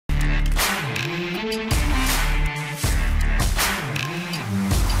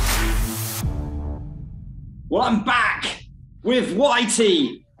Well, I'm back with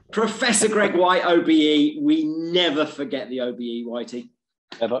Whitey, Professor Greg White, OBE. We never forget the OBE, Whitey.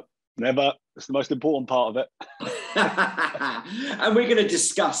 Never, never. It's the most important part of it. And we're going to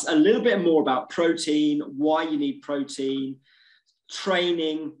discuss a little bit more about protein, why you need protein,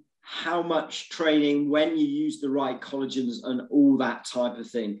 training, how much training, when you use the right collagens, and all that type of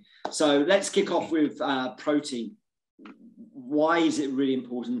thing. So let's kick off with protein. Why is it really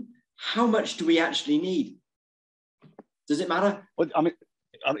important? How much do we actually need? Does it matter? Well, I mean,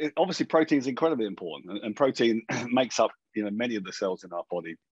 obviously protein is incredibly important, and protein makes up, many of the cells in our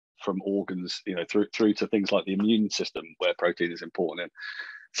body, from organs, through to things like the immune system, where protein is important in.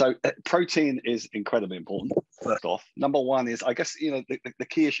 So protein is incredibly important. First off, number one is, I guess, the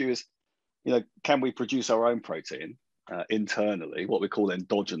key issue is, can we produce our own protein internally, what we call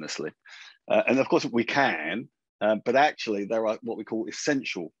endogenously? And of course we can, but actually there are what we call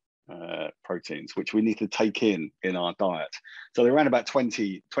essential proteins, which we need to take in our diet. So they're around about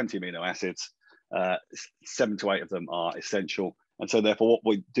 20 amino acids. 7 to 8 of them are essential. And so therefore what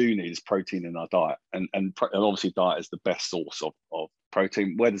we do need is protein in our diet. And obviously diet is the best source of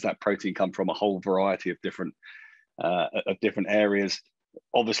protein. Where does that protein come from? A whole variety of different areas.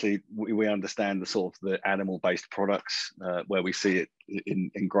 Obviously we understand the sort of the animal-based products where we see it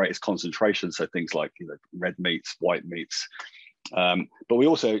in greatest concentration. So things like red meats, white meats, but we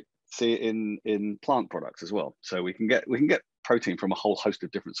also see it in plant products as well. So we can get protein from a whole host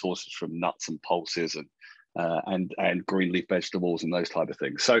of different sources, from nuts and pulses and green leaf vegetables and those type of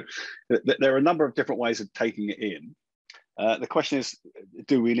things. So there are a number of different ways of taking it in. The question is,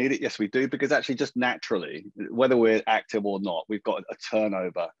 do we need it? Yes, we do, because actually just naturally, whether we're active or not, we've got a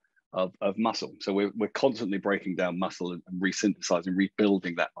turnover of muscle. So we're constantly breaking down muscle and resynthesizing,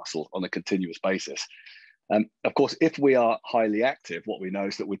 rebuilding that muscle on a continuous basis. Of course, if we are highly active, what we know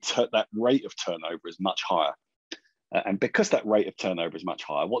is that that rate of turnover is much higher. And because that rate of turnover is much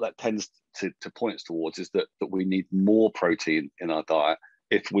higher, what that tends to point us towards is that we need more protein in our diet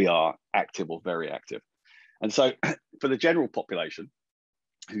if we are active or very active. And so for the general population,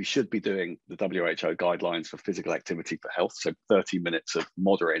 who should be doing the WHO guidelines for physical activity for health, so 30 minutes of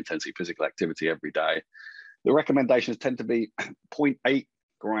moderate intensity physical activity every day, the recommendations tend to be 0.8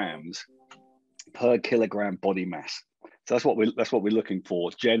 grams per kilogram body mass. So that's what we're looking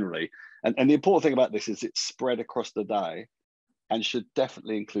for generally. And the important thing about this is it's spread across the day and should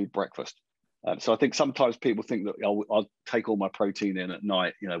definitely include breakfast. So I think sometimes people think that I'll take all my protein in at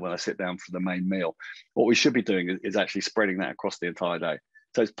night, when I sit down for the main meal. What we should be doing is actually spreading that across the entire day.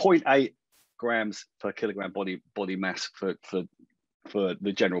 So it's 0.8 grams per kilogram body mass for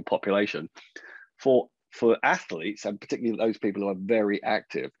the general population. For athletes, and particularly those people who are very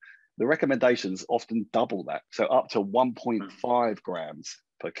active, the recommendations often double that, so up to 1.5 grams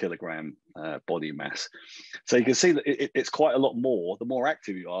per kilogram body mass. So you can see that it's quite a lot more. The more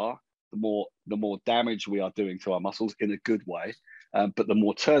active you are, the more damage we are doing to our muscles in a good way, but the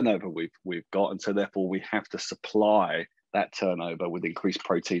more turnover we've got, and so therefore we have to supply that turnover with increased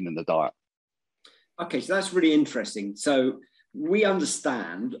protein in the diet. Okay, so that's really interesting. So we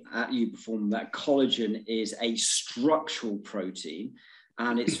understand at Uperform that collagen is a structural protein,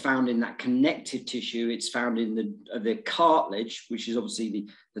 and it's found in that connective tissue. It's found in the cartilage, which is obviously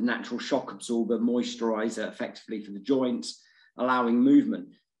the natural shock absorber, moisturizer effectively for the joints, allowing movement.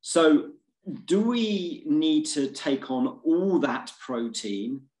 So do we need to take on all that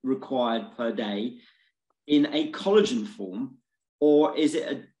protein required per day in a collagen form, or is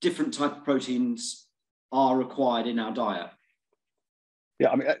it a different type of proteins are required in our diet? Yeah,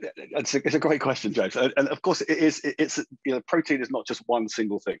 I mean, it's a great question, James. And of course, it's protein is not just one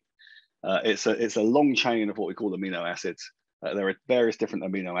single thing. It's a long chain of what we call amino acids. There are various different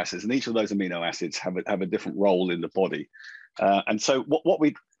amino acids, and each of those amino acids have a different role in the body. And so what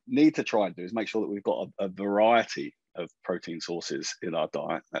we need to try and do is make sure that we've got a variety of protein sources in our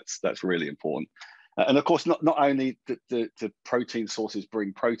diet. That's really important. And of course, not only the protein sources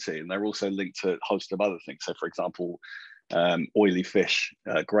bring protein, they're also linked to a host of other things. So, for example, oily fish,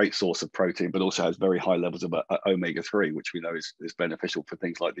 great source of protein, but also has very high levels of omega-3, which we know is beneficial for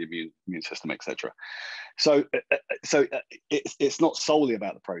things like the immune system, etc. So it's not solely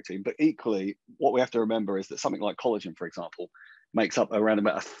about the protein, but equally, what we have to remember is that something like collagen, for example, makes up around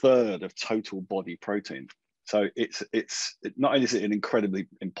about a third of total body protein. So it's not only is it an incredibly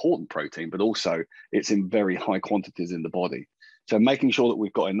important protein, but also it's in very high quantities in the body. So making sure that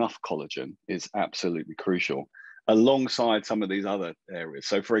we've got enough collagen is absolutely crucial, alongside some of these other areas.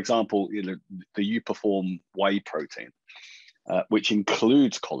 So for example, the Uperform whey protein, which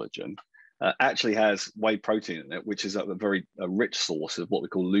includes collagen, actually has whey protein in it, which is a very rich source of what we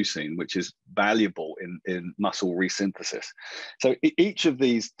call leucine, which is valuable in muscle resynthesis. So each of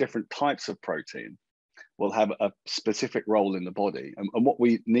these different types of protein will have a specific role in the body. And what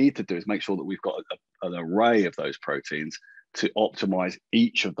we need to do is make sure that we've got an array of those proteins to optimize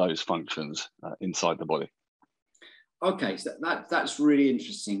each of those functions inside the body. Okay, so that's really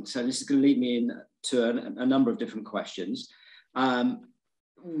interesting. So this is going to lead me into a number of different questions.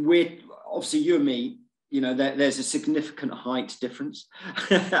 We're obviously, you and me, you know, there's a significant height difference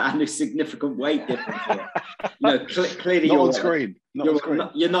and a significant weight difference here. You know, clearly not on screen.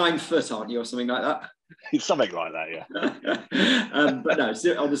 You're 9 foot, aren't you, or something like that? Something like that, yeah. But no,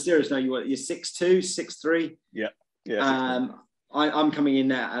 on the serious note, you're 6'2", 6'3". Yeah. I'm coming in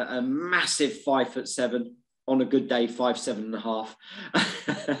there at a massive 5'7". On a good day, 5'7.5".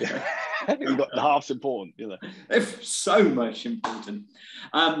 You've got the half's important, you know. It's so much important.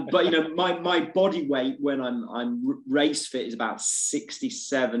 But you know, my body weight when I'm race fit is about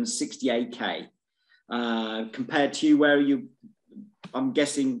 67, 68k. Compared to you, where are you? I'm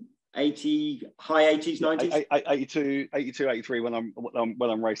guessing 80, high 80s, 90s. 82, 83 when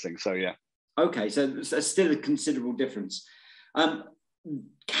I'm racing. So yeah. Okay, so there's still a considerable difference.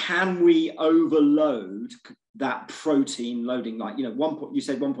 Can we overload that protein loading? Like, you know, you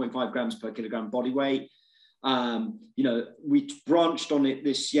said 1.5 grams per kilogram body weight. You know, we branched on it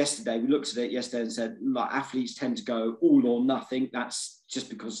yesterday. We looked at it yesterday and said, like, athletes tend to go all or nothing. That's just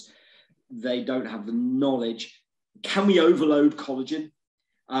because they don't have the knowledge. Can we overload collagen?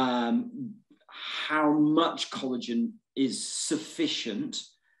 How much collagen is sufficient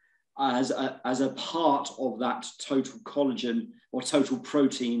as a part of that total collagen or total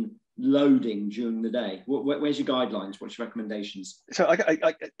protein loading during the day? Where's your guidelines? What's your recommendations? So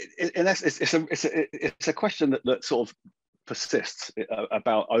in essence, it's a question that sort of persists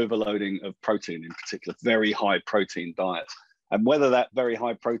about overloading of protein, in particular very high protein diets, and whether that very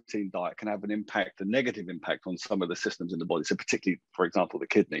high protein diet can have a negative impact on some of the systems in the body. So particularly, for example, the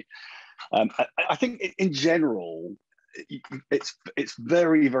kidney. I think in general, it's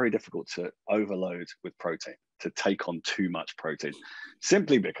very, very difficult to overload with protein, to take on too much protein,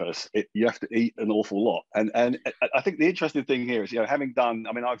 simply because you have to eat an awful lot. And I think the interesting thing here is, you know, having done,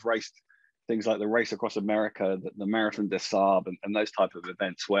 I mean, I've raced things like the Race Across America, the Marathon des Sables, and those type of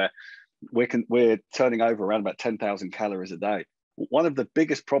events where we're turning over around about 10,000 calories a day. One of the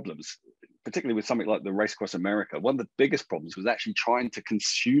biggest problems, particularly with something like the Race Across America, one of the biggest problems was actually trying to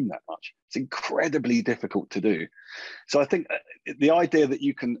consume that much. It's incredibly difficult to do. So I think the idea that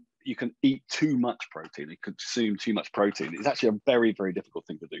you can eat too much protein and consume too much protein is actually a very, very difficult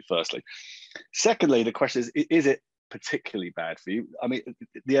thing to do, firstly. Secondly, the question is it particularly bad for you? I mean,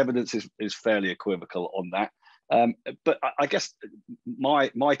 the evidence is fairly equivocal on that. But I guess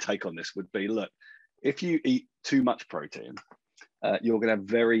my take on this would be, look, if you eat too much protein, you're going to have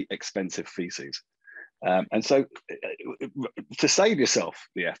very expensive feces. And so to save yourself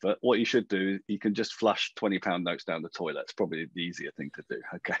the effort, what you should do, you can just flush 20-pound notes down the toilet. It's probably the easier thing to do.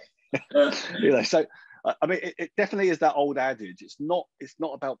 Okay. You know, so I mean, it definitely is that old adage. It's not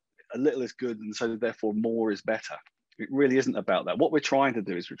about a little is good and so therefore more is better. It really isn't about that. What we're trying to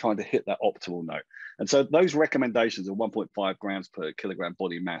do is we're trying to hit that optimal note. And so those recommendations of 1.5 grams per kilogram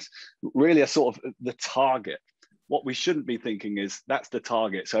body mass really are sort of the target. What we shouldn't be thinking is that's the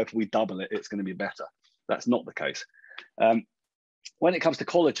target, so if we double it, it's going to be better. That's not the case. When it comes to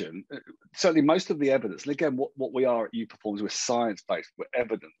collagen, certainly most of the evidence, and again, what we are at U-Performs, we're science-based, we're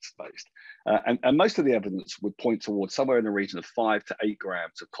evidence-based. And most of the evidence would point towards somewhere in the region of 5 to 8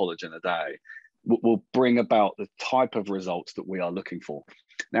 grams of collagen a day will bring about the type of results that we are looking for.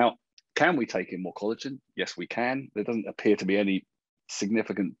 Now, can we take in more collagen? Yes, we can. There doesn't appear to be any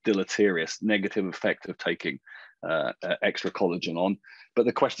significant deleterious negative effect of taking extra collagen on. But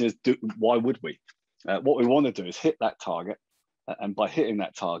the question is, why would we? What we want to do is hit that target. And by hitting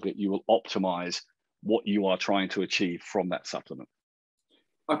that target, you will optimize what you are trying to achieve from that supplement.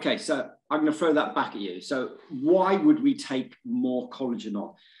 Okay, so I'm going to throw that back at you. So why would we take more collagen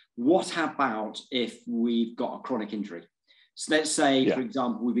on? What about if we've got a chronic injury? So let's say, for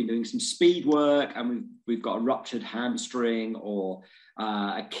example, we've been doing some speed work and we've got a ruptured hamstring or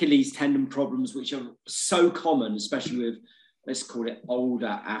Achilles tendon problems, which are so common, especially with, let's call it,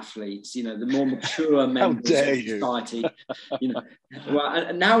 older athletes, you know, the more mature members of society. You know, well,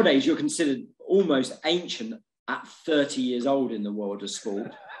 and nowadays you're considered almost ancient at 30 years old in the world of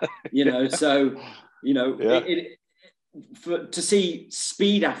sport. You know, so, you know, to see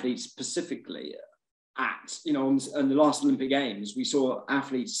speed athletes specifically at, you know, on the last Olympic Games, we saw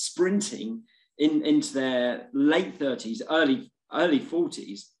athletes sprinting into their late 30s, early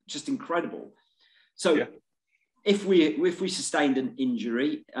 40s, just incredible. So yeah. if we sustained an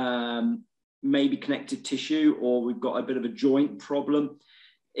injury, maybe connective tissue, or we've got a bit of a joint problem,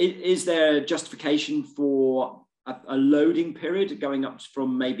 is there justification for a loading period going up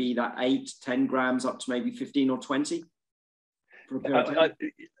from maybe that 8-10 grams up to maybe 15 or 20 for a period of time?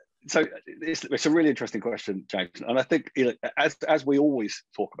 So it's a really interesting question, James, and I think, you know, as we always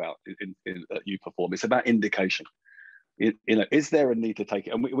talk about in YouPerform, it's about indication. You know, is there a need to take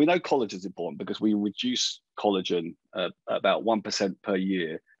it? And we know collagen is important because we reduce collagen about 1% per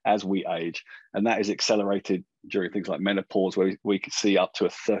year as we age, and that is accelerated during things like menopause, where we can see up to a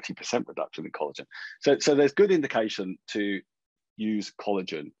 30% reduction in collagen. So there's good indication to use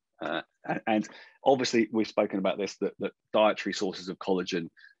collagen, and obviously we've spoken about this, that dietary sources of collagen,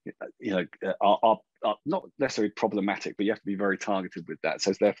 you know, are not necessarily problematic, but you have to be very targeted with that.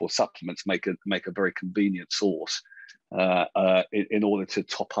 So therefore, supplements make a very convenient source in order to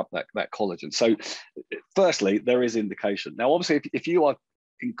top up that collagen. So firstly, there is indication. Now, obviously, if you are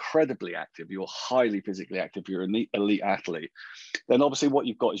incredibly active, you're highly physically active, you're an elite athlete, then obviously what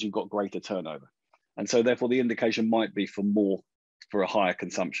you've got is you've got greater turnover. And so therefore the indication might be for a higher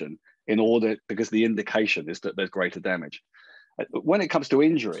consumption, in order, because the indication is that there's greater damage. When it comes to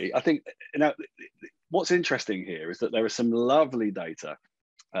injury, I think, now, what's interesting here is that there is some lovely data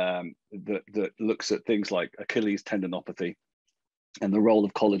that looks at things like Achilles tendinopathy and the role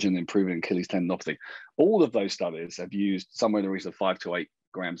of collagen in improving Achilles tendinopathy. All of those studies have used somewhere in the region of 5 to 8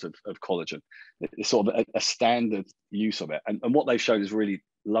 grams of collagen. It's sort of a standard use of it. And what they've shown is really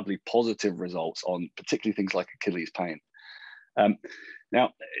lovely positive results on particularly things like Achilles pain.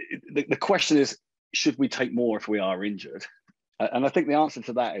 Now, the question is, should we take more if we are injured? And I think the answer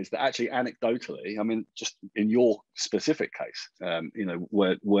to that is that actually, anecdotally, I mean, just in your specific case, you know,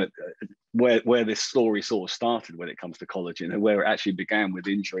 where this story sort of started when it comes to collagen, and where it actually began with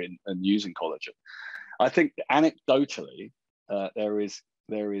injury and using collagen, I think anecdotally there is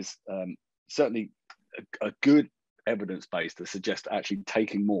certainly a good evidence base to suggest that actually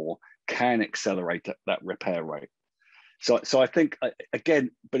taking more can accelerate that repair rate. So I think,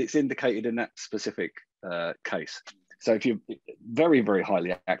 again, but it's indicated in that specific case. So if you're very, very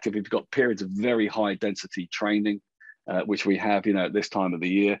highly active, if you've got periods of very high density training, which we have, you know, at this time of the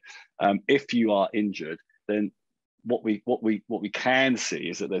year, if you are injured, then what we can see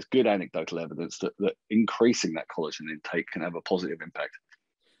is that there's good anecdotal evidence that increasing that collagen intake can have a positive impact.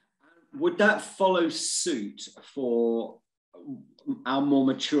 Would that follow suit for our more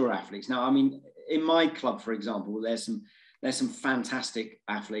mature athletes? Now, I mean, in my club, for example, there's some fantastic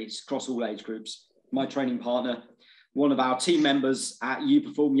athletes across all age groups. My training partner, one of our team members at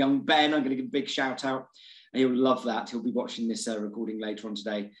YouPerform, young Ben, I'm going to give a big shout out. He'll love that. He'll be watching this recording later on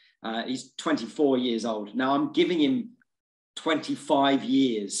today. He's 24 years old. Now I'm giving him 25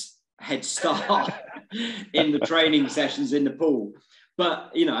 years head start in the training sessions in the pool.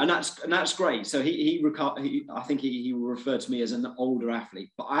 But, you know, and that's great. So I think he will refer to me as an older athlete.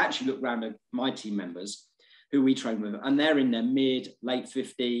 But I actually look around at my team members who we train with, and they're in their late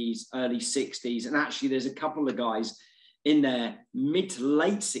 50s, early 60s. And actually there's a couple of guys in their mid to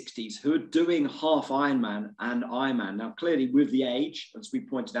late 60s who are doing half Ironman and Ironman. Now, clearly with the age, as we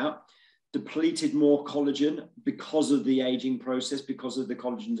pointed out, depleted more collagen because of the aging process, because of the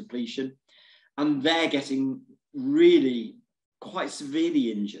collagen depletion. And they're getting really quite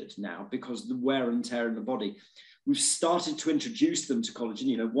severely injured now because of the wear and tear in the body. We've started to introduce them to collagen.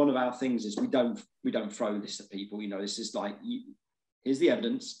 You know, one of our things is we don't throw this at people. You know, this is like, here's the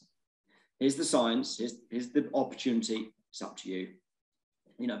evidence, here's the science, here's the opportunity. It's up to you.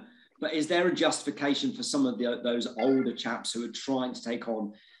 You know, but is there a justification for some of those older chaps who are trying to take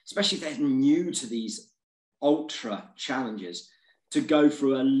on, especially if they're new to these ultra challenges, to go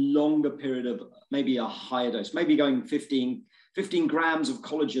through a longer period of maybe a higher dose, maybe going 15 grams of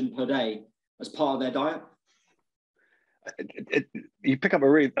collagen per day as part of their diet? You pick up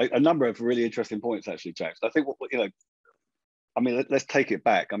a number of really interesting points, actually, James. I think, you know, I mean, let's take it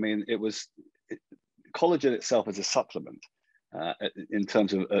back. I mean, collagen itself as a supplement, in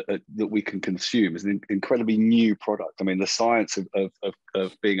terms of that we can consume, is an incredibly new product. I mean, the science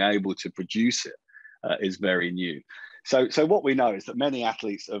of being able to produce it is very new. So what we know is that many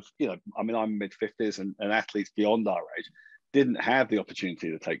athletes you know, I mean, I'm mid-50s, and athletes beyond our age didn't have the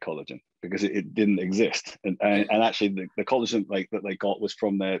opportunity to take collagen because it didn't exist. And actually the collagen that they got was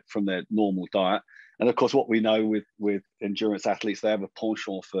from their normal diet. And of course, what we know with endurance athletes, they have a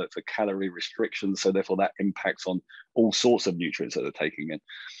penchant for calorie restrictions. So therefore that impacts on all sorts of nutrients that they're taking in.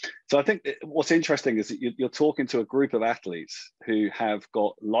 So I think what's interesting is that you're talking to a group of athletes who have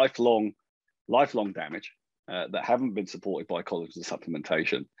got lifelong damage. that haven't been supported by collagen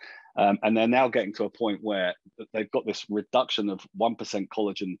supplementation. And they're now getting to a point where they've got this reduction of 1%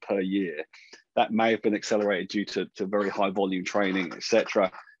 collagen per year that may have been accelerated due to very high volume training,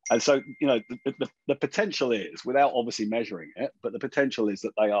 etc. And so, you know, the potential is, without obviously measuring it, but the potential is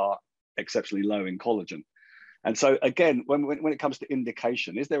that they are exceptionally low in collagen. And so again, when it comes to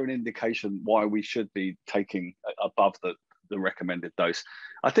indication, is there an indication why we should be taking above the recommended dose?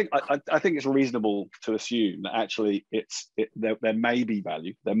 I think it's reasonable to assume that actually there may be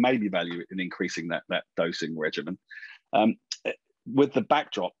value in increasing that dosing regimen, with the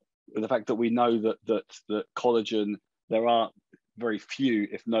backdrop of the fact that we know that collagen, there are very few,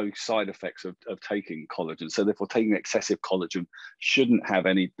 if no, side effects of taking collagen. So therefore, taking excessive collagen shouldn't have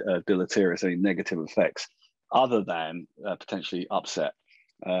any deleterious, any negative effects, other than potentially upset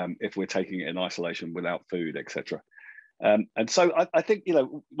if we're taking it in isolation without food, etc. And so I think, you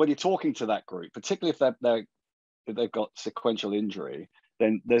know, when you're talking to that group, particularly if they've got sequential injury,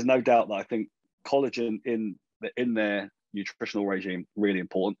 then there's no doubt that I think collagen in their nutritional regime really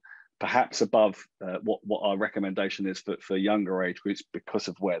important, perhaps above what our recommendation is for younger age groups because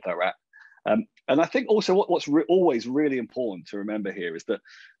of where they're at. And I think also what's always really important to remember here is that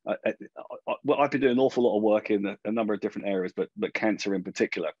I've been doing an awful lot of work in a number of different areas, but cancer in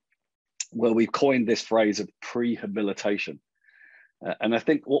particular, where we've coined this phrase of prehabilitation. And I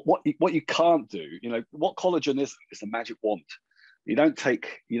think what you can't do, you know, what collagen is a magic wand. You don't take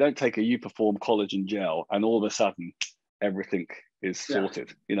a Uperform collagen gel and all of a sudden everything is sorted.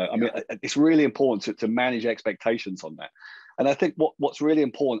 Yeah. You know, I mean, it's really important to manage expectations on that. And I think what's really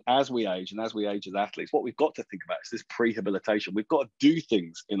important as we age as athletes, what we've got to think about is this prehabilitation. We've got to do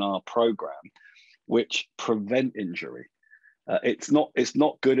things in our program which prevent injury. It's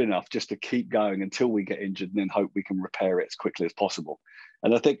not good enough just to keep going until we get injured and then hope we can repair it as quickly as possible.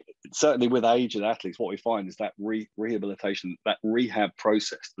 And I think certainly with aged athletes, what we find is that rehabilitation, that rehab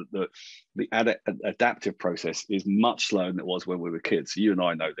process, that the adaptive process is much slower than it was when we were kids. So you and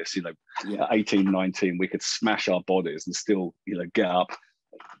I know this, you know, at 18, 19, we could smash our bodies and still, you know, get up,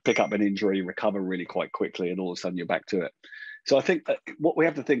 pick up an injury, recover really quite quickly, and all of a sudden you're back to it. So I think what we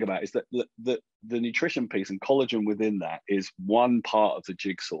have to think about is that the nutrition piece and collagen within that is one part of the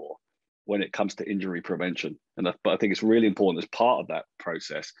jigsaw when it comes to injury prevention. But I think it's really important as part of that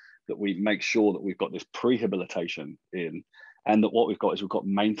process that we make sure that we've got this prehabilitation in, and that what we've got is we've got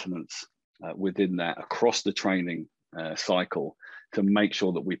maintenance within that across the training cycle to make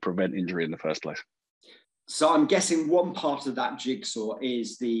sure that we prevent injury in the first place. So I'm guessing one part of that jigsaw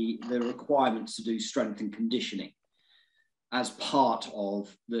is the requirements to do strength and conditioning as part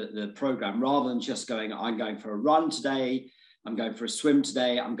of the program, rather than just going, I'm going for a run today, I'm going for a swim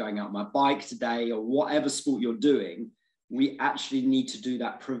today, I'm going out on my bike today, or whatever sport you're doing. We actually need to do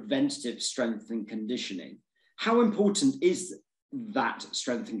that preventative strength and conditioning. How important is that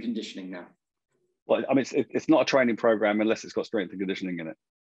strength and conditioning now? Well, I mean, it's not a training program unless it's got strength and conditioning in it.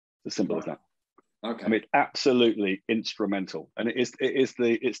 It's as simple as that. Okay. I mean, absolutely instrumental, and it's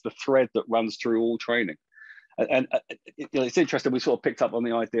the thread that runs through all training. And you know, it's interesting. We sort of picked up on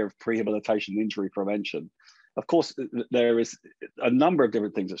the idea of prehabilitation, injury prevention. Of course, there is a number of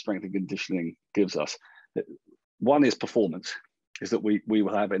different things that strength and conditioning gives us. One is performance, is that we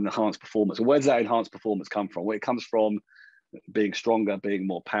will have enhanced performance. And where does that enhanced performance come from? Well, it comes from being stronger, being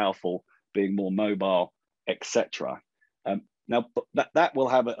more powerful, being more mobile, etc. Now, that will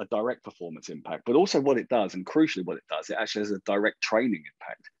have a direct performance impact, but also what it does, and crucially what it does, it actually has a direct training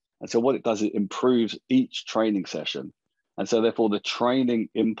impact. And so what it does, it improves each training session. And so therefore the training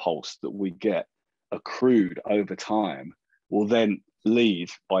impulse that we get accrued over time will then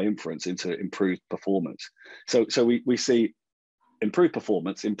lead by inference into improved performance. So we see improved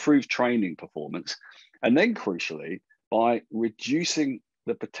performance, improved training performance, and then crucially, by reducing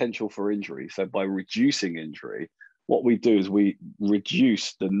the potential for injury. So by reducing injury, what we do is we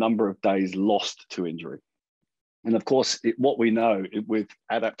reduce the number of days lost to injury. And of course, what we know with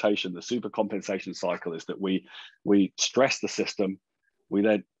adaptation, the supercompensation cycle, is that we stress the system,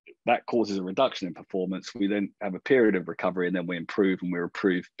 that causes a reduction in performance. We then have a period of recovery, and then we improve, and we're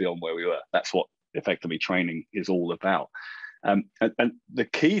improved beyond where we were. That's what effectively training is all about. And the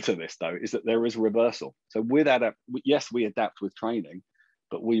key to this, though, is that there is reversal. So yes, we adapt with training,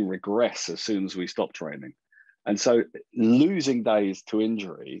 but we regress as soon as we stop training. And so losing days to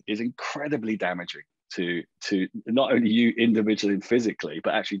injury is incredibly damaging to not only you individually and physically,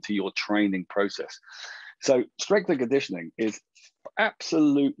 but actually to your training process. So strength and conditioning is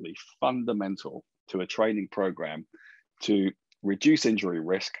absolutely fundamental to a training program to reduce injury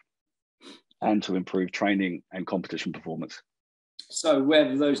risk and to improve training and competition performance. So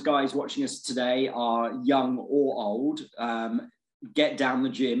whether those guys watching us today are young or old, get down the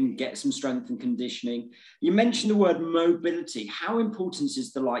gym, get some strength and conditioning. You mentioned the word mobility. How important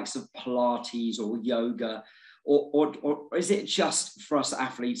is the likes of Pilates or yoga, or is it just for us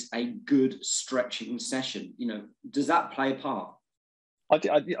athletes a good stretching session? You know, does that play a part?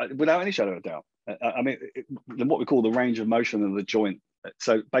 Without any shadow of a doubt. I mean, what we call the range of motion of the joint.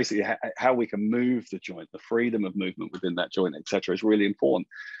 So basically, how we can move the joint, the freedom of movement within that joint, etc., is really important.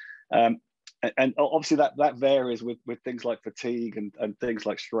 And obviously that varies with things like fatigue and things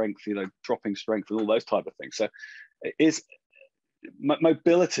like strength, you know, dropping strength and all those type of things. So is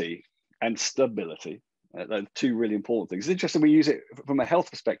mobility and stability, they're two really important things. It's interesting, we use it from a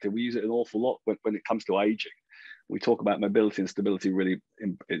health perspective, we use it an awful lot when it comes to aging. We talk about mobility and stability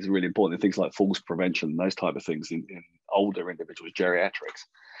is really important in things like falls prevention, those type of things in older individuals, geriatrics.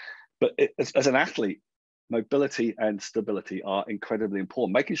 But as an athlete, mobility and stability are incredibly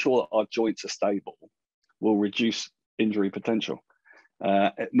important. Making sure that our joints are stable will reduce injury potential.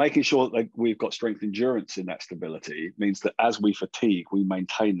 Making sure that we've got strength endurance in that stability means that as we fatigue, we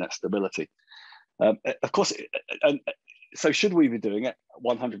maintain that stability. Of course, and so should we be doing it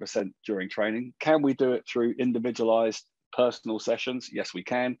 100% during training? Can we do it through individualized personal sessions? Yes, we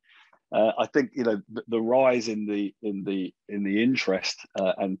can. I think, you know, the rise in the interest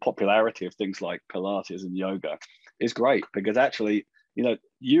and popularity of things like Pilates and yoga is great, because actually, you know,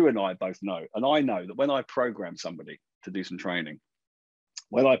 you and I both know, and I know that when I program somebody to do some training,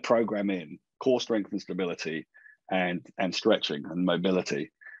 when I program in core strength and stability and stretching and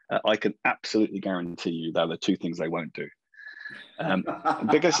mobility, I can absolutely guarantee you that are the two things they won't do.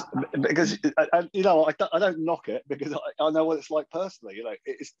 Because you know, I don't knock it, because I know what it's like personally. You know,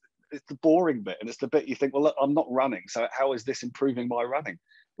 it's the boring bit, and it's the bit you think, well, look, I'm not running, so how is this improving my running?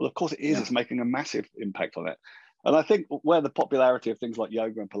 Well, of course it is. Yeah. It's making a massive impact on it. And I think where the popularity of things like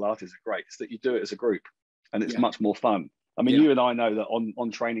yoga and Pilates are great is that you do it as a group, and it's much more fun. I mean, you and I know that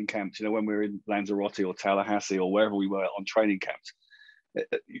on training camps, you know, when we were in Lanzarote or Tallahassee or wherever we were on training camps,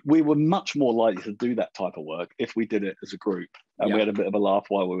 we were much more likely to do that type of work if we did it as a group and we had a bit of a laugh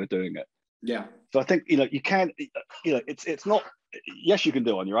while we were doing it. Yeah. So I think, you know, you can, you know, it's not, yes, you can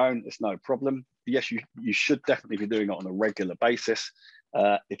do it on your own. It's no problem. Yes, you should definitely be doing it on a regular basis.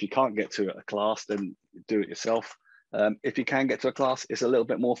 If you can't get to a class, then do it yourself. If you can get to a class, it's a little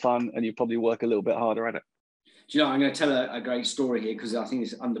bit more fun and you probably work a little bit harder at it. Do you know, I'm going to tell a great story here, because I think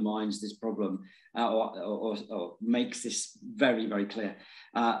this undermines this problem or makes this very, very clear.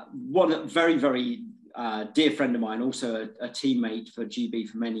 One very, very dear friend of mine, also a teammate for GB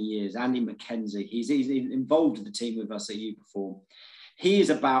for many years, Andy McKenzie. He's involved in the team with us at YouPerform. He is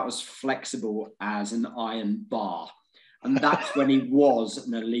about as flexible as an iron bar. And that's when he was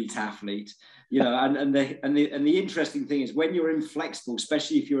an elite athlete. You know, and the interesting thing is, when you're inflexible,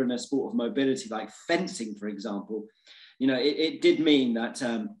 especially if you're in a sport of mobility like fencing, for example, you know, it did mean that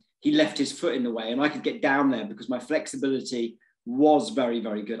he left his foot in the way, and I could get down there because my flexibility was very,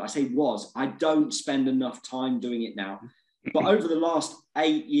 very good. I say was. I don't spend enough time doing it now. But over the last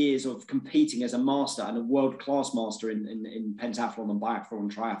 8 years of competing as a master and a world-class master in pentathlon and biathlon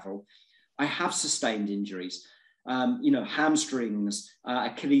and triathlon, I have sustained injuries. You know, hamstrings,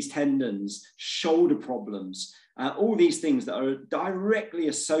 Achilles tendons, shoulder problems, all these things that are directly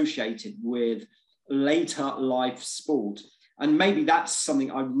associated with later life sport. And maybe that's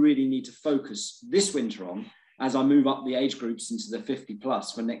something I really need to focus this winter on as I move up the age groups into the 50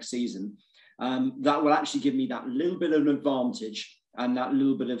 plus for next season. That will actually give me that little bit of an advantage and that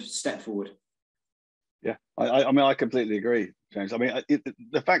little bit of step forward. Yeah, I mean, I completely agree, James. I mean,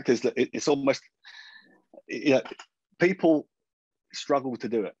 the fact is that it's almost, you know, people struggle to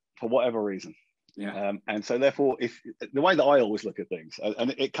do it for whatever reason. Yeah. And so therefore, if the way that I always look at things,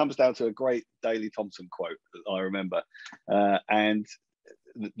 and it comes down to a great Daley Thompson quote that I remember, and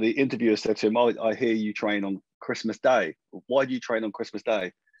the interviewer said to him, I hear you train on Christmas Day. Why do you train on Christmas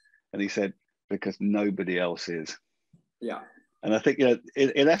Day? And he said, because nobody else is. Yeah. And I think, you know,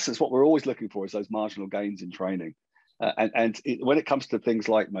 in essence, what we're always looking for is those marginal gains in training. When it comes to things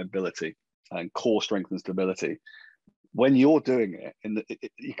like mobility and core strength and stability, when you're doing it,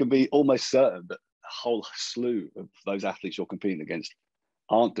 you can be almost certain that a whole slew of those athletes you're competing against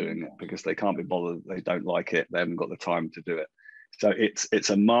aren't doing it because they can't be bothered, they don't like it, they haven't got the time to do it. So it's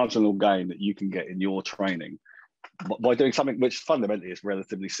a marginal gain that you can get in your training by doing something which fundamentally is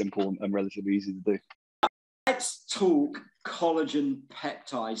relatively simple and relatively easy to do. Let's talk collagen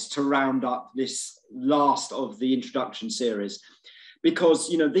peptides to round up this last of the introduction series, because,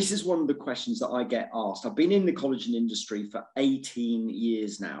 you know, this is one of the questions that I get asked. I've been in the collagen industry for 18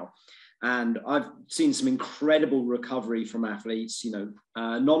 years now, And I've seen some incredible recovery from athletes.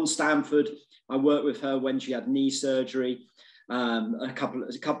 Non-Stanford, I worked with her when she had knee surgery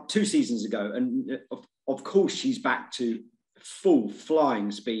 2 seasons ago. And of course, she's back to full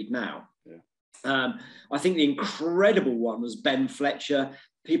flying speed now. Yeah. I think the incredible one was Ben Fletcher.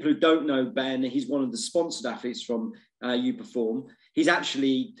 People who don't know Ben, he's one of the sponsored athletes from You Perform. He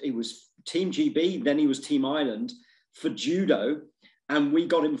was Team GB, then he was Team Ireland for judo. And we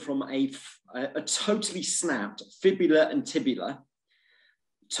got him from a totally snapped fibula and tibula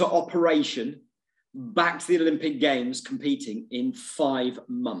to operation back to the Olympic Games competing in 5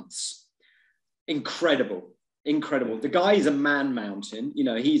 months. Incredible. The guy is a man mountain.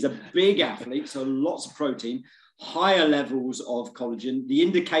 He's a big athlete, so lots of protein, higher levels of collagen. The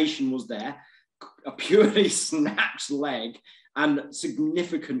indication was there, a purely snapped leg and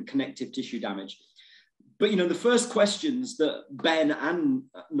significant connective tissue damage. But, the first questions that Ben and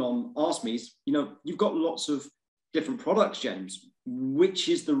Non asked me is, you've got lots of different products, James. Which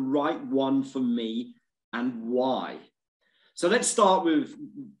is the right one for me and why? So let's start with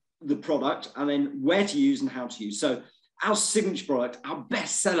the product and then where to use and how to use. So our signature product, our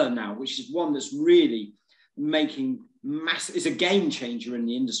bestseller now, which is one that's really making massive, is a game changer in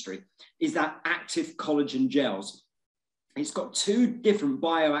the industry, is that active collagen gels. It's got 2 different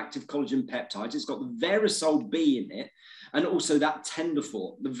bioactive collagen peptides. It's got the Verisol B in it, and also that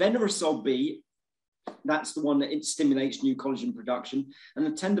Tenderfort. The Verisol B, that's the one that it stimulates new collagen production, and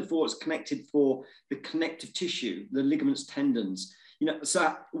the Tenderfort is connected for the connective tissue, the ligaments, tendons.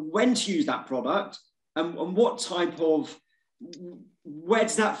 So when to use that product, and what type of, where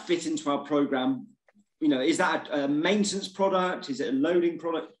does that fit into our program? Is that a maintenance product? Is it a loading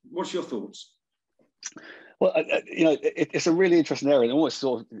product? What's your thoughts? Well, it's a really interesting area, and almost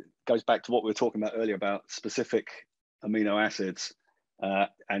sort of goes back to what we were talking about earlier about specific amino acids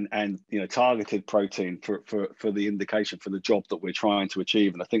and targeted protein for the indication, for the job that we're trying to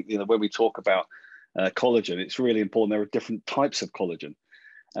achieve. And I think when we talk about collagen, it's really important. There are different types of collagen,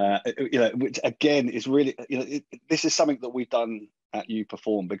 which again is really this is something that we've done at You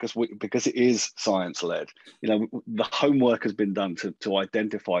Perform because it is science led. The homework has been done to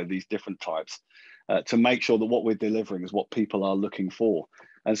identify these different types. To make sure that what we're delivering is what people are looking for.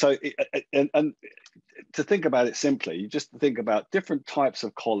 And so, and to think about it simply, you just think about different types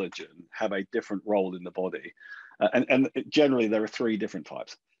of collagen have a different role in the body. And generally there are 3 different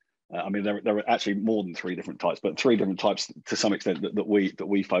types. There are actually more than 3 different types, but 3 different types to some extent that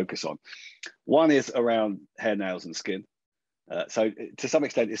we focus on. One is around hair, nails, and skin. So to some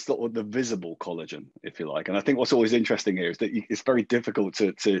extent, it's sort of the visible collagen, if you like. And I think what's always interesting here is that it's very difficult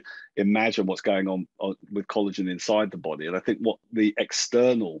to imagine what's going on with collagen inside the body. And I think what the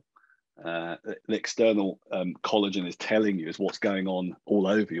external collagen is telling you is what's going on all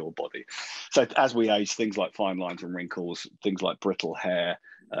over your body. So as we age, things like fine lines and wrinkles, things like brittle hair,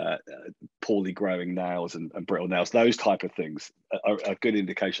 poorly growing nails and brittle nails, those type of things are a good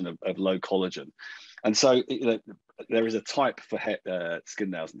indication of low collagen. And so there is a type for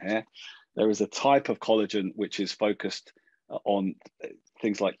skin, nails, and hair. There is a type of collagen which is focused on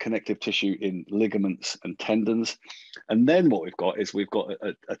things like connective tissue in ligaments and tendons. And then what we've got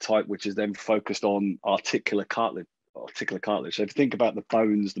a type which is then focused on articular cartilage. So if you think about the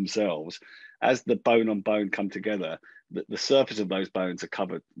bones themselves, as the bone on bone come together, the surface of those bones are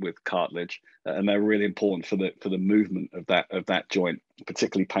covered with cartilage, and they're really important for the movement of that joint,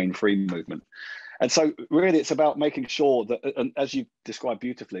 particularly pain-free movement. And so really it's about making sure that, and as you described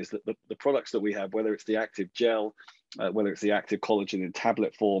beautifully, is that the products that we have, whether it's the active gel, whether it's the active collagen in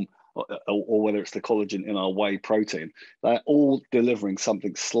tablet form, or whether it's the collagen in our whey protein, they're all delivering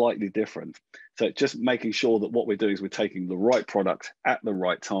something slightly different. So just making sure that what we're doing is we're taking the right product at the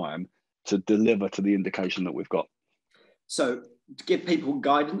right time to deliver to the indication that we've got. So to give people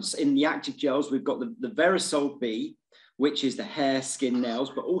guidance, in the active gels, we've got the Verisol B, which is the hair, skin,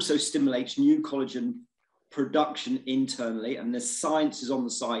 nails, but also stimulates new collagen production internally. And the science is on the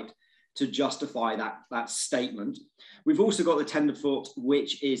site to justify that statement. We've also got the Tenderfort,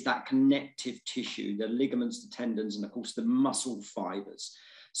 which is that connective tissue, the ligaments, the tendons, and of course the muscle fibers.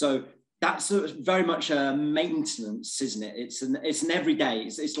 So that's very much a maintenance, isn't it? It's an everyday.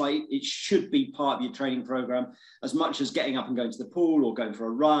 It's like it should be part of your training program, as much as getting up and going to the pool or going for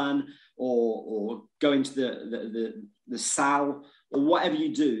a run or going to the sal or whatever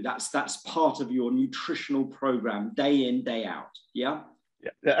you do. That's part of your nutritional program, day in, day out. Yeah.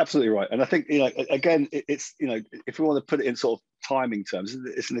 Yeah, absolutely right. And I think, again, it's, if we want to put it in sort of timing terms,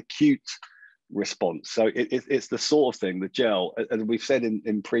 it's an acute response. So it's the sort of thing, the gel, and we've said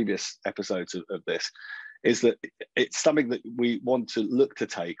in previous episodes of this, is that it's something that we want to look to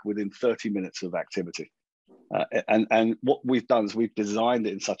take within 30 minutes of activity. And what we've done is we've designed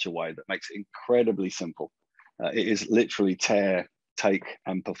it in such a way that makes it incredibly simple. It is literally tear, take,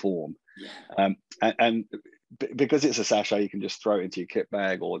 and perform. And because it's a sachet, you can just throw it into your kit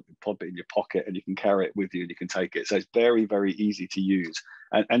bag or pop it in your pocket, and you can carry it with you and you can take it. So it's very, very easy to use.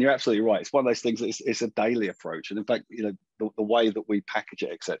 And you're absolutely right. It's one of those things that it's a daily approach. And in fact, the way that we package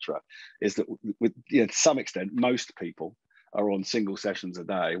it, etc., is that with to some extent, most people are on single sessions a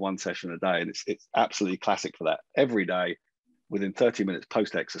day, one session a day. And it's absolutely classic for that. Every day, within 30 minutes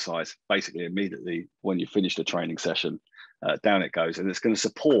post-exercise, basically immediately when you finish the training session, down it goes. And it's going to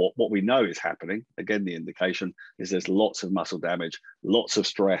support what we know is happening. Again, the indication is there's lots of muscle damage, lots of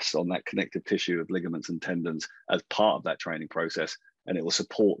stress on that connective tissue of ligaments and tendons as part of that training process, and it will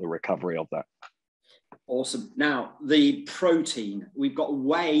support the recovery of that. Awesome. Now, the protein, we've got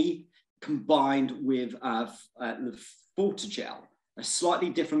whey combined with the Fortigel, a slightly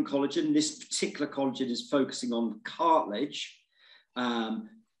different collagen. This particular collagen is focusing on cartilage.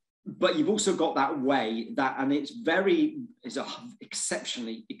 But you've also got that whey and it's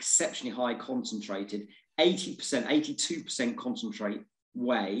exceptionally high concentrated, 80%, 82% concentrate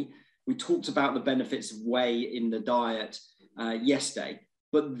whey. We talked about the benefits of whey in the diet yesterday,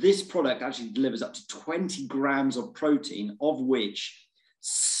 but this product actually delivers up to 20 grams of protein, of which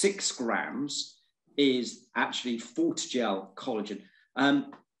 6 grams is actually Fortigel collagen.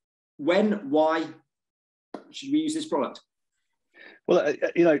 Why should we use this product? Well,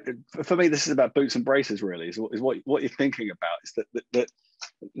 for me, this is about boots and braces, really, is what you're thinking about, is that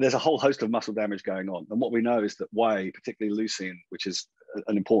there's a whole host of muscle damage going on. And what we know is that whey, particularly leucine, which is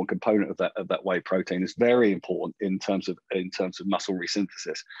an important component of that whey protein, is very important in terms of muscle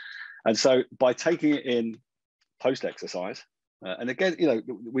resynthesis. And so by taking it in post-exercise, and again,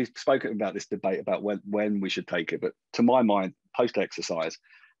 we've spoken about this debate about when we should take it, but to my mind, post-exercise,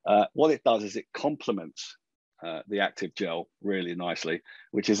 what it does is it complements the active gel really nicely,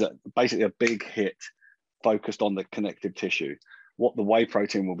 which is basically a big hit focused on the connective tissue. What the whey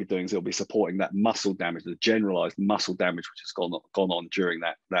protein will be doing is it'll be supporting that muscle damage, the generalized muscle damage which has gone on during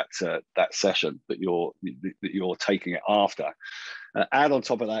that session that you're taking it after. Add on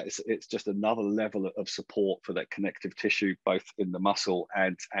top of that, it's just another level of support for that connective tissue, both in the muscle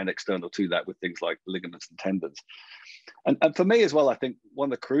and external to that, with things like ligaments and tendons. And for me as well, I think one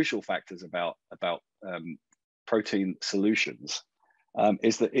of the crucial factors about protein solutions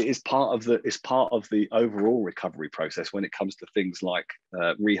is that it is part of the overall recovery process when it comes to things like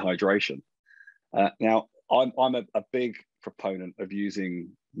rehydration. Now, I'm a big proponent of using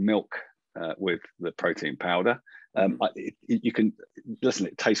milk with the protein powder. You can listen,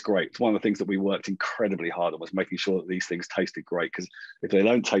 it tastes great. It's one of the things that we worked incredibly hard on, was making sure that these things tasted great, because if they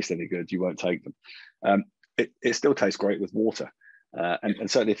don't taste any good, you won't take them. It still tastes great with water. And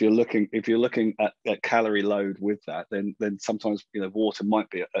certainly if you're looking at calorie load with that, then sometimes water might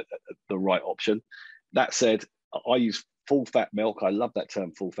be the right option. That said, I use full fat milk. I love that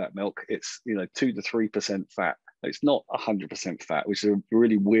term, full fat milk. It's 2 to 3% fat. It's not 100% fat, which is a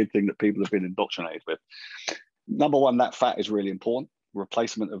really weird thing that people have been indoctrinated with. Number one, that fat is really important.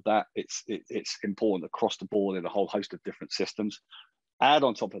 Replacement of that, it's important across the board in a whole host of different systems. Add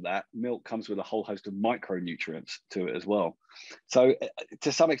on top of that, milk comes with a whole host of micronutrients to it as well. So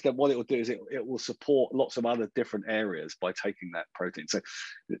to some extent, what it will do is it will support lots of other different areas by taking that protein. So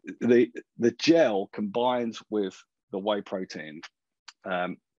the gel combines with the whey protein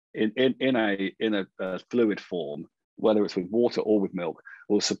in a fluid form, whether it's with water or with milk,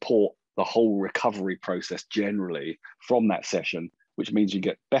 will support the whole recovery process generally from that session, which means you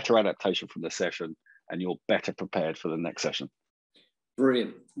get better adaptation from the session and you're better prepared for the next session.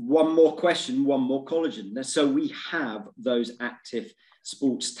 Brilliant. One more question, one more collagen. So we have those active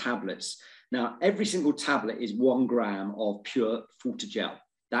sports tablets. Now, every single tablet is 1 gram of pure Fortigel.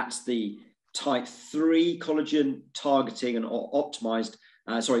 That's the type 3 collagen targeting and optimized,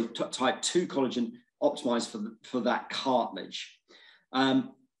 type 2 collagen optimized for that cartilage.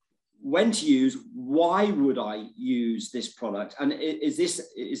 When to use, why would I use this product? And is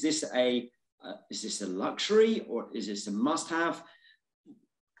this a luxury, or is this a must-have?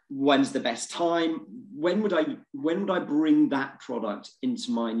 When's the best time? When would I bring that product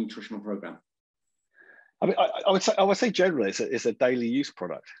into my nutritional program? I mean, I would say generally it's a daily use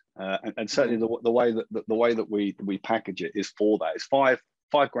product, and certainly the way that we package it is for that. It's 5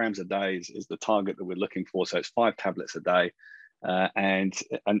 grams a day is the target that we're looking for. So it's 5 tablets a day, and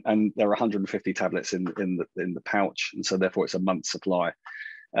there are 150 tablets in the pouch, and so therefore it's a month's supply.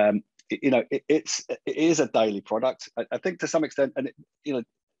 It is a daily product. I think to some extent, and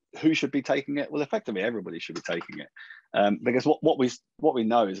who should be taking it? Well, effectively, everybody should be taking it, because what we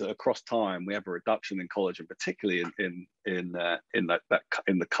know is that across time we have a reduction in collagen, particularly in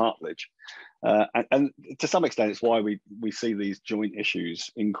the cartilage, and to some extent, it's why we see these joint issues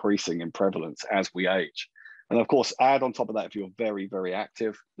increasing in prevalence as we age. And of course, add on top of that, if you're very, very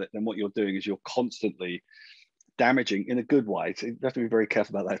active, then what you're doing is you're constantly damaging in a good way. So you have to be very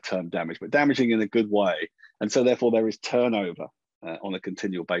careful about that term damage, but damaging in a good way. And so therefore there is turnover on a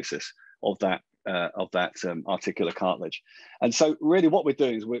continual basis of that articular cartilage. And so really what we're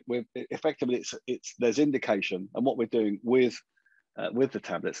doing is we're effectively, there's indication, and what we're doing with the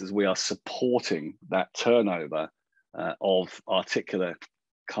tablets is we are supporting that turnover of articular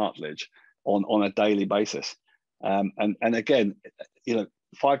cartilage on a daily basis. And again,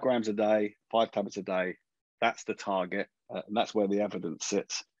 5 grams a day, 5 tablets a day, that's the target, and that's where the evidence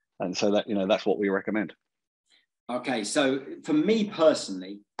sits. And so that, that's what we recommend. Okay, so for me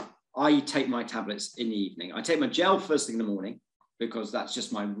personally, I take my tablets in the evening. I take my gel first thing in the morning because that's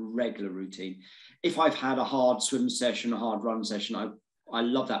just my regular routine. If I've had a hard swim session, a hard run session, I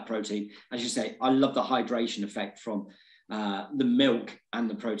love that protein. As you say, I love the hydration effect from the milk and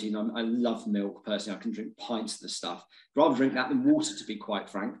the protein. I love milk personally. I can drink pints of the stuff. Rather drink that than water, to be quite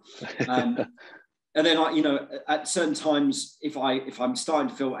frank. And then at certain times, if I'm starting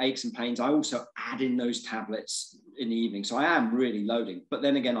to feel aches and pains, I also add in those tablets in the evening. So I am really loading. But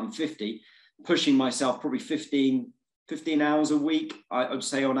then again, I'm 50, pushing myself probably 15 hours a week, I would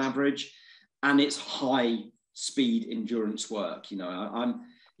say on average. And it's high speed endurance work. I'm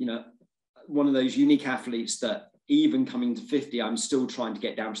one of those unique athletes that even coming to 50, I'm still trying to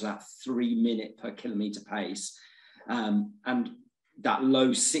get down to that 3 minute per kilometer pace, and that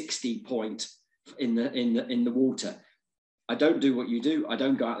low 60 point in the water. I don't do what you do. I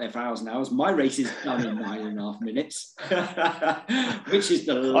don't go out there for hours and hours. My race is done in 9.5 minutes, which is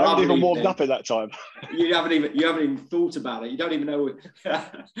the lovely I haven't even warmed thing. up at that time. You haven't even thought about it. You don't even know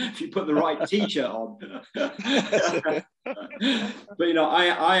if you put the right t-shirt on. But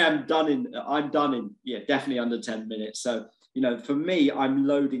I'm done in definitely under 10 minutes. So for me, I'm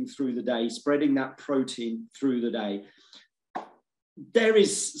loading through the day, spreading that protein through the day. There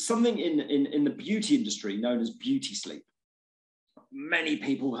is something in the beauty industry known as beauty sleep. Many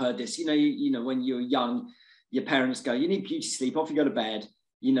people heard this. When you're young, your parents go, "You need beauty sleep. Off you go to bed."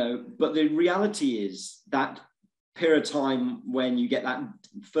 But the reality is that period of time when you get that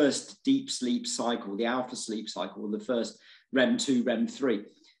first deep sleep cycle, the alpha sleep cycle, the first REM 2, REM 3,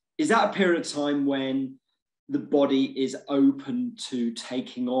 is that a period of time when the body is open to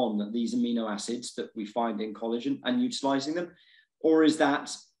taking on these amino acids that we find in collagen and utilizing them? Or is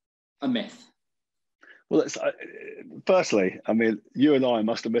that a myth? Well, firstly, I mean, you and I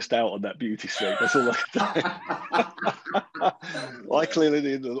must have missed out on that beauty sleep. That's all I can say. I clearly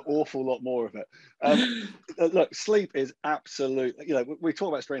need an awful lot more of it. Look, sleep is absolute. We talk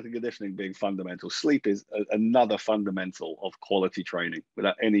about strength and conditioning being fundamental. Sleep is another fundamental of quality training,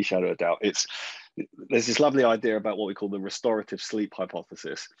 without any shadow of doubt. There's this lovely idea about what we call the restorative sleep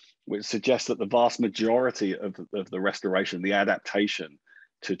hypothesis, which suggests that the vast majority of the restoration, the adaptation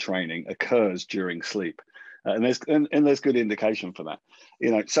to training, occurs during sleep, and there's good indication for that.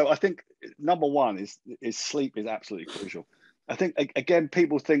 So I think number one is sleep is absolutely crucial. I think again,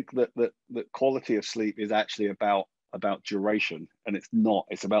 people think that quality of sleep is actually about duration, and it's not.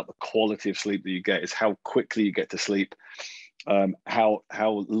 It's about the quality of sleep that you get. It's how quickly you get to sleep, how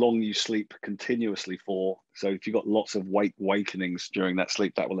long you sleep continuously for. So if you've got lots of wakenings during that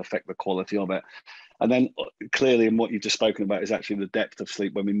sleep, that will affect the quality of it. And then clearly, in what you've just spoken about, is actually the depth of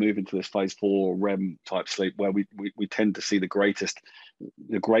sleep when we move into this phase 4 REM type sleep, where we tend to see the greatest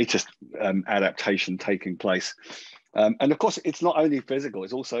adaptation taking place. And of course, it's not only physical;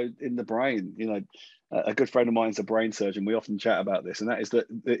 it's also in the brain. A good friend of mine is a brain surgeon. We often chat about this, and that is that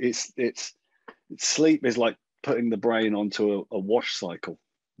it's sleep is like putting the brain onto a wash cycle.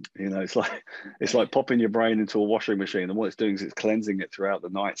 It's like popping your brain into a washing machine, and what it's doing is it's cleansing it throughout the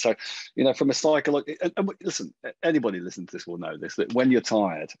night. So, from a psychological, and listen, anybody listening to this will know this, that when you're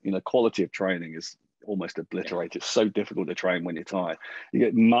tired, quality of training is almost obliterated. It's so difficult to train when you're tired. You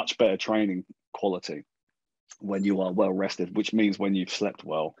get much better training quality when you are well rested, which means when you've slept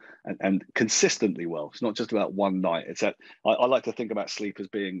well and consistently well. It's not just about one night. I like to think about sleep as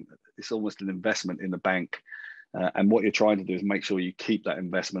being, it's almost an investment in the bank. And what you're trying to do is make sure you keep that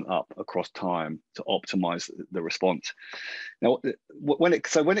investment up across time to optimize the response. Now, when it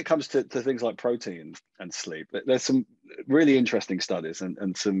comes to things like protein and sleep, there's some really interesting studies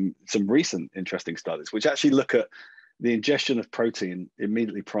and some recent interesting studies which actually look at the ingestion of protein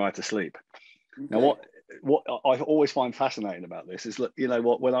immediately prior to sleep. Okay. Now, what I always find fascinating about this is, look, you know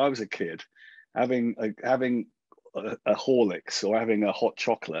what, when I was a kid, having a Horlicks or having a hot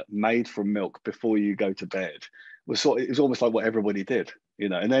chocolate made from milk before you go to bed it was almost like what everybody did, you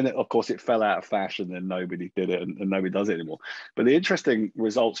know. And then of course it fell out of fashion and nobody did it, and nobody does it anymore. But the interesting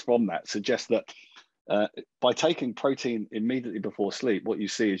results from that suggest that by taking protein immediately before sleep, what you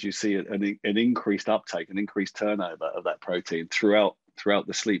see is an increased uptake, an increased turnover of that protein throughout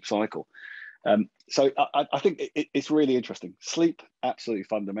the sleep cycle. So I think it's really interesting. Sleep, absolutely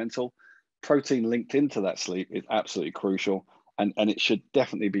fundamental. Protein linked into that sleep is absolutely crucial. And it should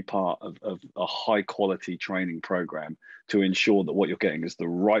definitely be part of a high quality training program to ensure that what you're getting is the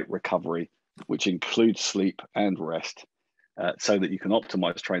right recovery, which includes sleep and rest, so that you can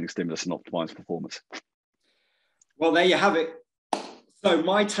optimize training stimulus and optimize performance. Well, there you have it. So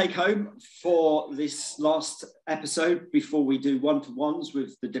my take home for this last episode, before we do one-to-ones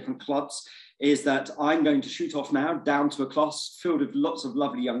with the different clubs, is that I'm going to shoot off now down to a class filled with lots of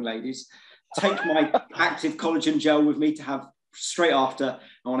lovely young ladies, take my active collagen gel with me to have straight after.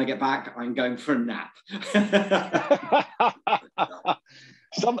 I want to get back. I'm going for a nap.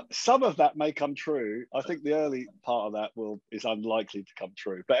 Some of that may come true. I think the early part of that is unlikely to come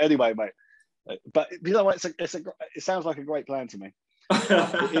true. But anyway, mate. But you know what? It sounds like a great plan to me.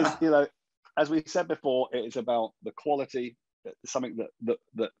 It is, you know, as we said before, it is about the quality. Something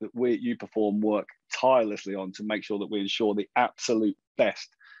that you perform work tirelessly on to make sure that we ensure the absolute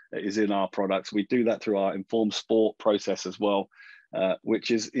best is in our products. We do that through our informed sport process as well, which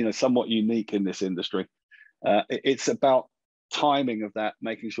is, you know, somewhat unique in this industry. It's about timing of that,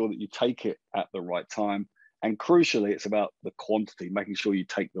 making sure that you take it at the right time, and crucially, it's about the quantity, making sure you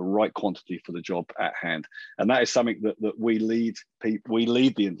take the right quantity for the job at hand. And that is something that we lead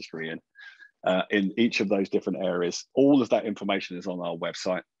the industry in each of those different areas. All of that information is on our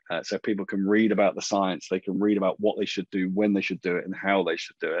website. So people can read about the science, they can read about what they should do, when they should do it, and how they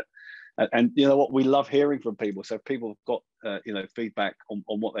should do it. And you know what, we love hearing from people. So if people have got you know, feedback on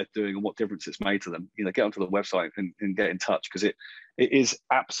what they're doing and what difference it's made to them, you know, get onto the website and get in touch, because it is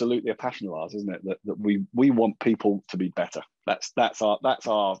absolutely a passion of ours, isn't it? That we want people to be better. That's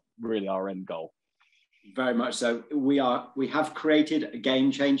our really our end goal. Very much so. We have created a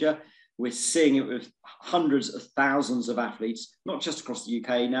game changer. We're seeing it with hundreds of thousands of athletes, not just across the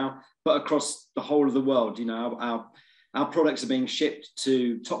UK now, but across the whole of the world. You know, our products are being shipped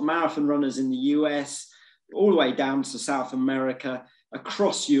to top marathon runners in the US, all the way down to South America,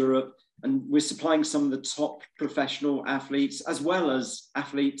 across Europe. And we're supplying some of the top professional athletes, as well as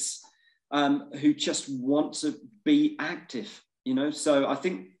athletes who just want to be active, you know. So I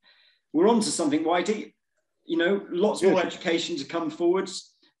think we're on to something, Whitey. You know, lots more education to come forwards.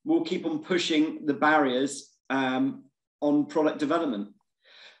 We'll keep on pushing the barriers on product development.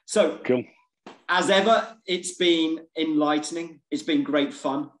 So, cool. As ever, it's been enlightening. It's been great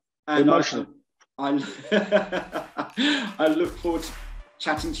fun. And emotional. I look forward to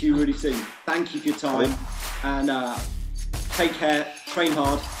chatting to you really soon. Thank you for your time. And take care, train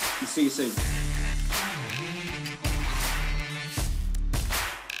hard, and see you soon.